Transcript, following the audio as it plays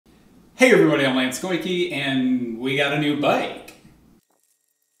Hey everybody, I'm Lance Goyke, and we got a new bike.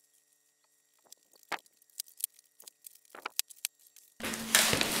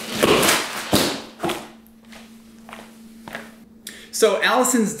 So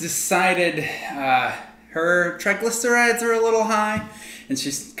Allison's decided her triglycerides are a little high, and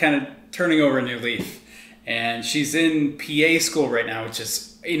she's kind of turning over a new leaf. And she's in PA school right now, which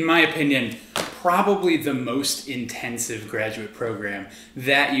is, in my opinion, probably the most intensive graduate program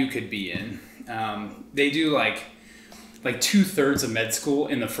that you could be in. They do like 2/3 of med school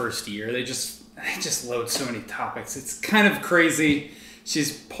in the first year. They just load so many topics. It's kind of crazy.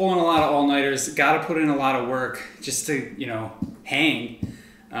 She's pulling a lot of all-nighters, got to put in a lot of work just to, hang.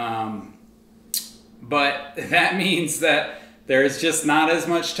 But that means that there's just not as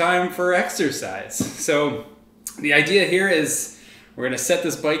much time for exercise. So the idea here is we're going to set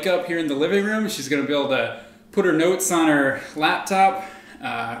this bike up here in the living room. She's going to be able to put her notes on her laptop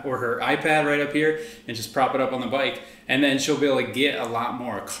or her iPad right up here and just prop it up on the bike. And then she'll be able to get a lot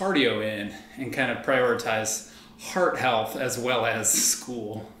more cardio in and kind of prioritize heart health as well as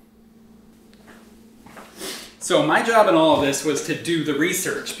school. So my job in all of this was to do the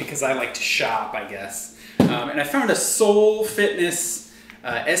research because I like to shop, I guess. And I found a Sole Fitness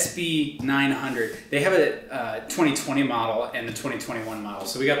SB900. They have a 2020 model and the 2021 model.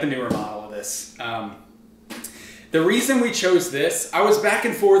 So we got the newer model of this. The reason we chose this, I was back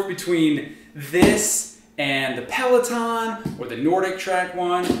and forth between this and the Peloton or the Nordic Track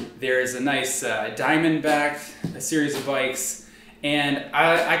one. There is a nice Diamondback series of bikes. And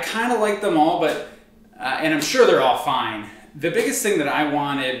I kind of like them all, but and I'm sure they're all fine. The biggest thing that I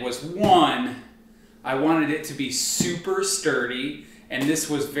wanted was, one, I wanted it to be super sturdy, and this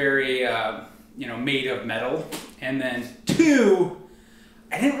was very, made of metal. And then two,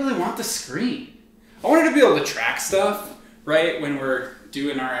 I didn't really want the screen. I wanted to be able to track stuff, right, when we're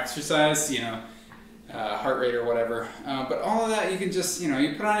doing our exercise, heart rate or whatever. But all of that, you can just,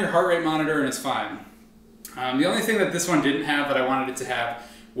 you put on your heart rate monitor and it's fine. The only thing that this one didn't have that I wanted it to have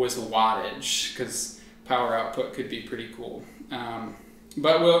was wattage, because power output could be pretty cool.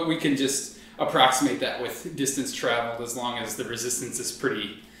 But we can just approximate that with distance traveled as long as the resistance is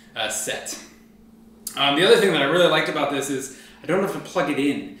pretty set. The other thing that I really liked about this is I don't have to plug it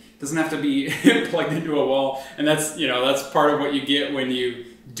in. It doesn't have to be plugged into a wall, and that's part of what you get when you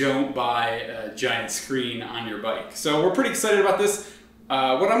don't buy a giant screen on your bike. So we're pretty excited about this.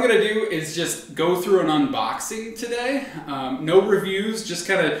 What I'm going to do is just go through an unboxing today. No reviews, just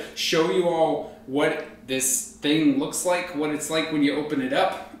kind of show you all what this thing looks like, what it's like when you open it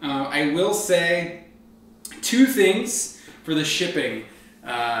up. I will say two things for the shipping.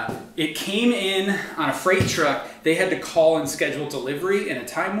 It came in on a freight truck. They had to call and schedule delivery in a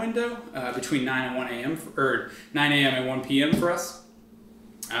time window between 9 and 1 a.m. or 9 a.m. and 1 p.m. for us.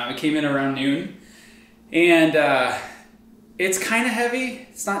 It came in around noon, and it's kind of heavy.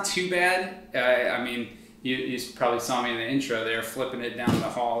 It's not too bad. I mean, you probably saw me in the intro there flipping it down the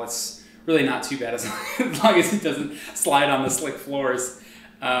hall. It's really not too bad as long as it doesn't slide on the slick floors.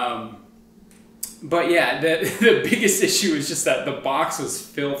 But yeah, the biggest issue is just that the box was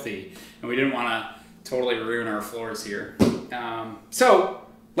filthy, and we didn't want to totally ruin our floors here. So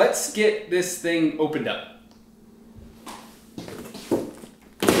let's get this thing opened up.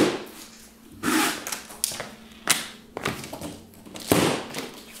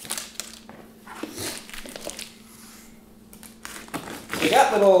 We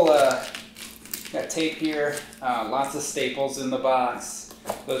got little got tape here, lots of staples in the box.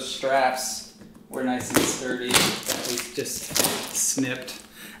 Those straps were nice and sturdy. That was just snipped.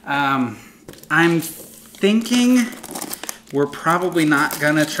 I'm thinking we're probably not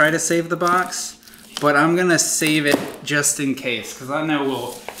gonna try to save the box, but I'm gonna save it just in case, because I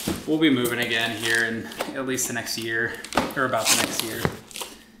know we'll be moving again here in at least the next year, or about the next year.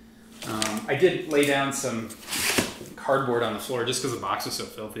 I did lay down some cardboard on the floor just because the box was so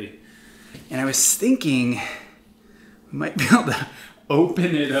filthy. And I was thinking we might be able to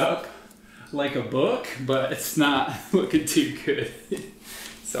open it up like a book, but it's not looking too good.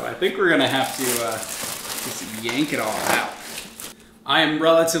 So I think we're gonna have to just yank it all out. I am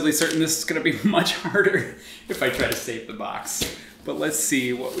relatively certain this is gonna be much harder if I try to save the box, but let's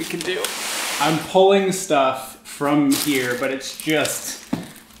see what we can do. I'm pulling stuff from here, but it's just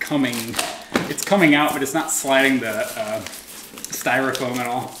it's coming out, but it's not sliding the styrofoam at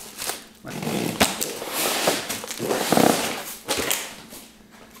all.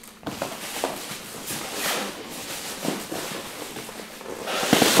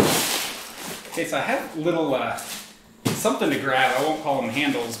 Okay, so I have little something to grab. I won't call them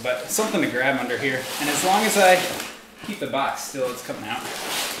handles, but something to grab under here. And as long as I keep the box still, it's coming out.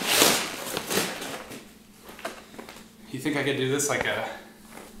 You think I could do this like a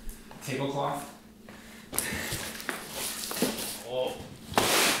tablecloth? Oh.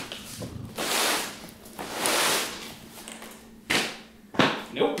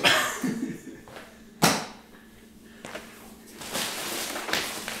 Nope.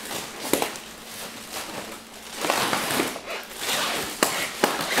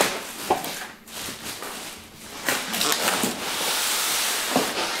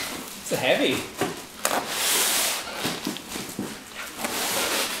 It's heavy.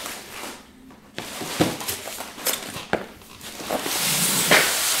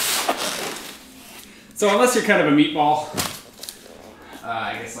 So unless you're kind of a meatball,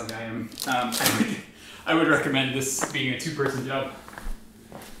 I guess like I am, I would recommend this being a two-person job.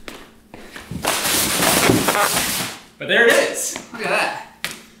 But there it is. Look at that.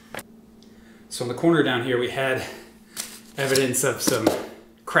 So in the corner down here, we had evidence of some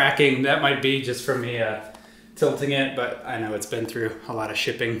cracking. That might be just from me tilting it, but I know it's been through a lot of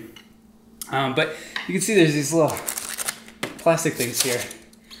shipping. But you can see there's these little plastic things here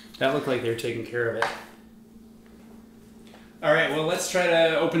that look like they're taking care of it. All right, well, let's try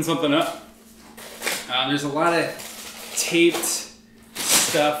to open something up. There's a lot of taped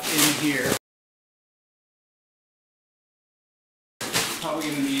stuff in here. Probably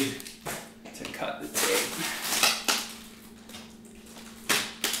gonna need to cut the tape.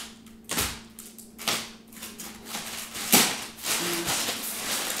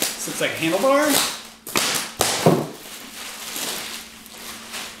 This looks like handlebars.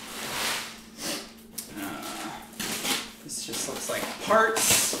 This just looks like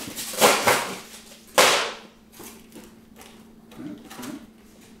parts.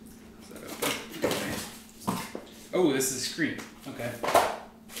 Okay. Oh, this is a screen. Okay.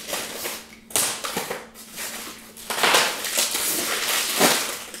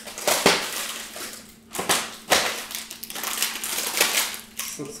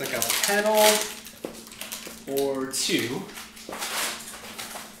 This looks like a pedal or two.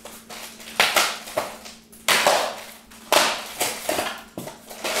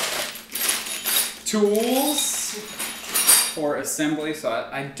 Tools for assembly, so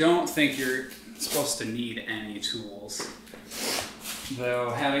I don't think you're supposed to need any tools.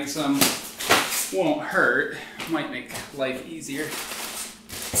 Though having some won't hurt, might make life easier.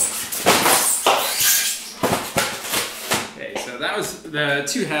 Okay, so that was the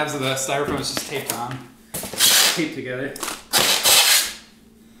two halves of the styrofoam was just taped together.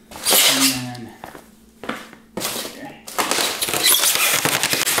 And then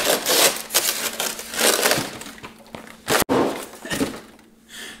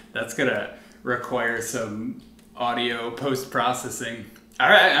that's gonna require some audio post-processing. All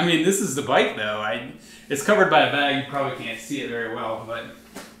right, I mean, this is the bike though. It's covered by a bag. You probably can't see it very well, but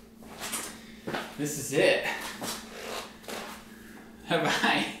this is it. Have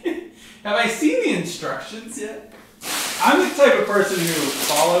I seen the instructions yet? I'm the type of person who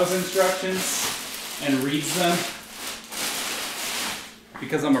follows instructions and reads them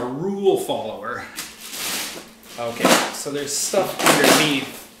because I'm a rule follower. Okay, so there's stuff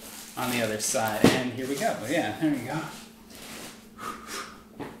underneath on the other side, and here we go. Yeah, there we go.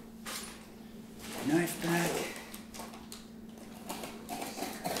 Knife back.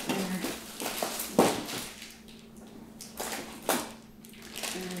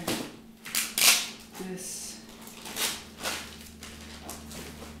 This.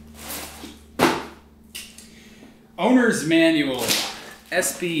 Owner's Manual,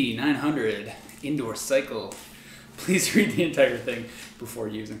 SB900, indoor cycle. Please read the entire thing before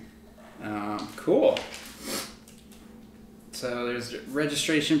using. Cool. So there's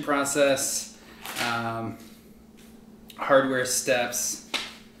registration process, hardware steps,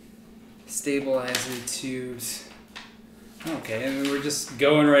 stabilizer tubes. Okay, and we're just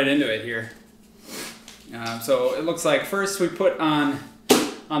going right into it here. So it looks like first we put on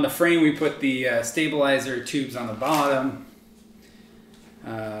the frame, we put the stabilizer tubes on the bottom,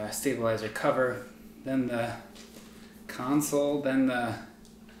 stabilizer cover, then the console, then the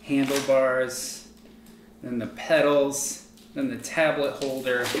handlebars, then the pedals, then the tablet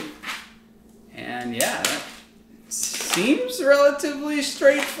holder, and yeah, that seems relatively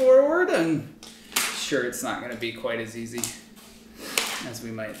straightforward. I'm sure it's not going to be quite as easy as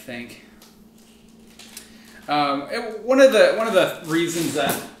we might think. One of the reasons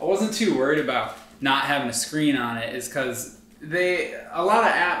that I wasn't too worried about not having a screen on it is because a lot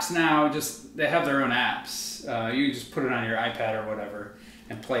of apps now they have their own apps. You just put it on your iPad or whatever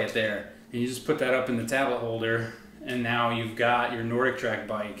and play it there, and you just put that up in the tablet holder, and now you've got your Nordic Track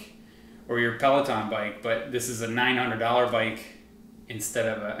bike or your Peloton bike. But this is a $900 bike instead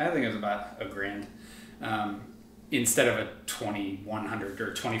of I think it was about $1,000. instead of a $2,100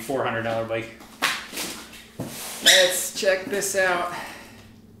 or $2,400 bike. Let's check this out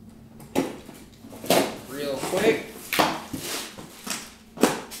real quick.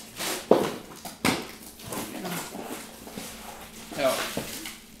 Oh,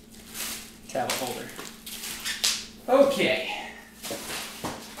 tablet holder. Okay.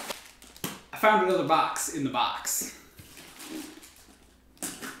 I found another box in the box.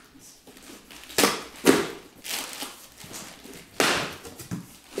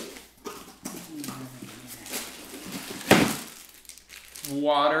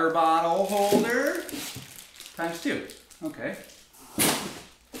 Water bottle holder ×2. Okay.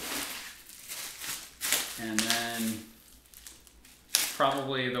 And then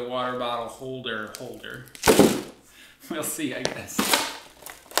probably the water bottle holder. We'll see, I guess.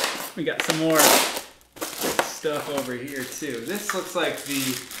 We got some more stuff over here too. This looks like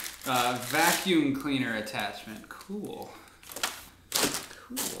the vacuum cleaner attachment. Cool.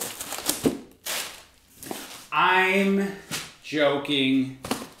 Cool. I'm joking.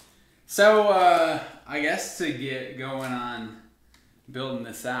 So, I guess to get going on building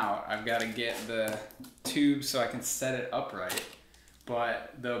this out, I've got to get the tube so I can set it upright.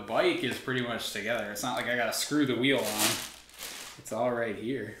 But the bike is pretty much together. It's not like I got to screw the wheel on. It's all right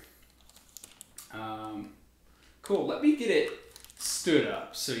here. Cool. Let me get it stood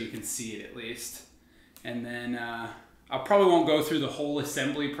up so you can see it at least. And then I probably won't go through the whole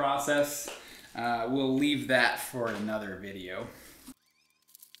assembly process. We'll leave that for another video.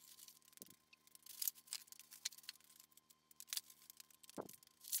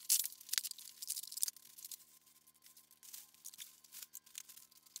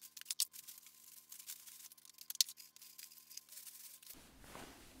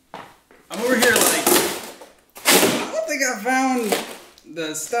 I'm over here like, I don't think I found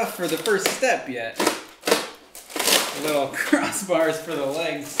the stuff for the first step yet. The little crossbars for the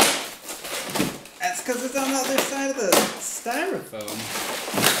legs. That's because it's on the other side of the styrofoam.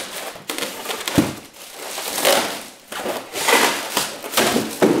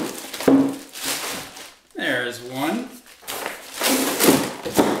 There's one.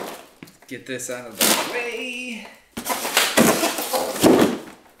 Get this out of the way.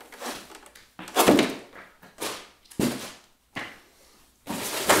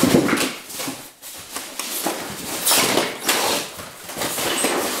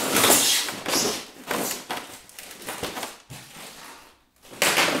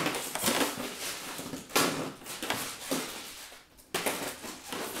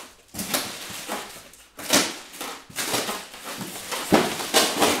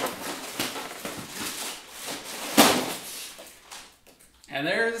 And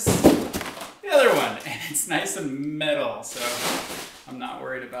there's the other one, and it's nice and metal, so I'm not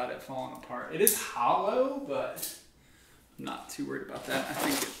worried about it falling apart. It is hollow, but I'm not too worried about that. I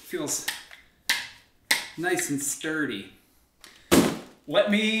think it feels nice and sturdy.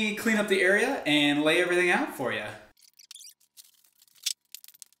 Let me clean up the area and lay everything out for you.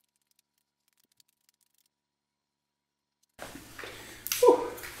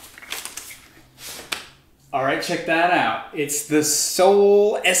 All right, check that out. It's the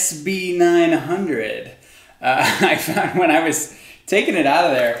Sole SB900. I found when I was taking it out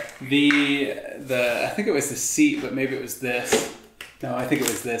of there, I think it was the seat, but maybe it was this. No, I think it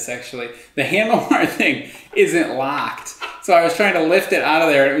was this actually. The handlebar thing isn't locked. So I was trying to lift it out of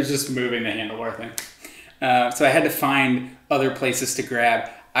there and it was just moving the handlebar thing. So I had to find other places to grab.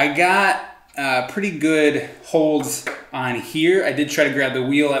 I got pretty good holds on here. I did try to grab the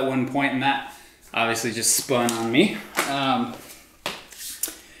wheel at one point and that obviously just spun on me.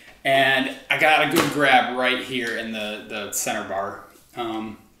 And I got a good grab right here in the center bar.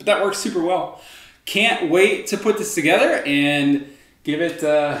 But that works super well. Can't wait to put this together and give it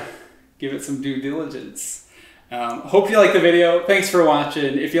some due diligence. Hope you like the video. Thanks for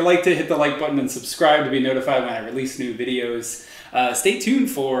watching. If you like to hit the like button and subscribe to be notified when I release new videos. Stay tuned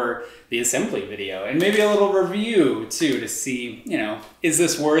for the assembly video and maybe a little review too to see, you know, is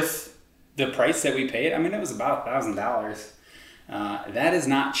this worth the price that we paid? I mean, it was about $1,000. That is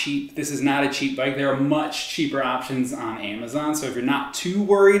not cheap. This is not a cheap bike. There are much cheaper options on Amazon. So if you're not too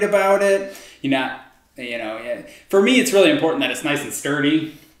worried about it, you're not, you know, for me, it's really important that it's nice and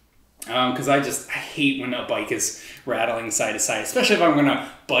sturdy. Because I hate when a bike is rattling side to side, especially if I'm gonna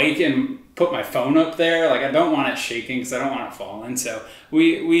bike and put my phone up there. Like I don't want it shaking because I don't want it falling. So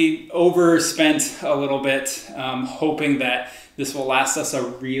we overspent a little bit, hoping that this will last us a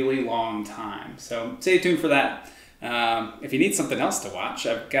really long time. So stay tuned for that. If you need something else to watch,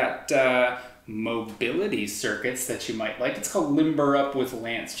 I've got mobility circuits that you might like. It's called Limber Up with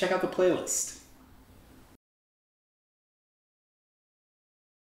Lance. Check out the playlist.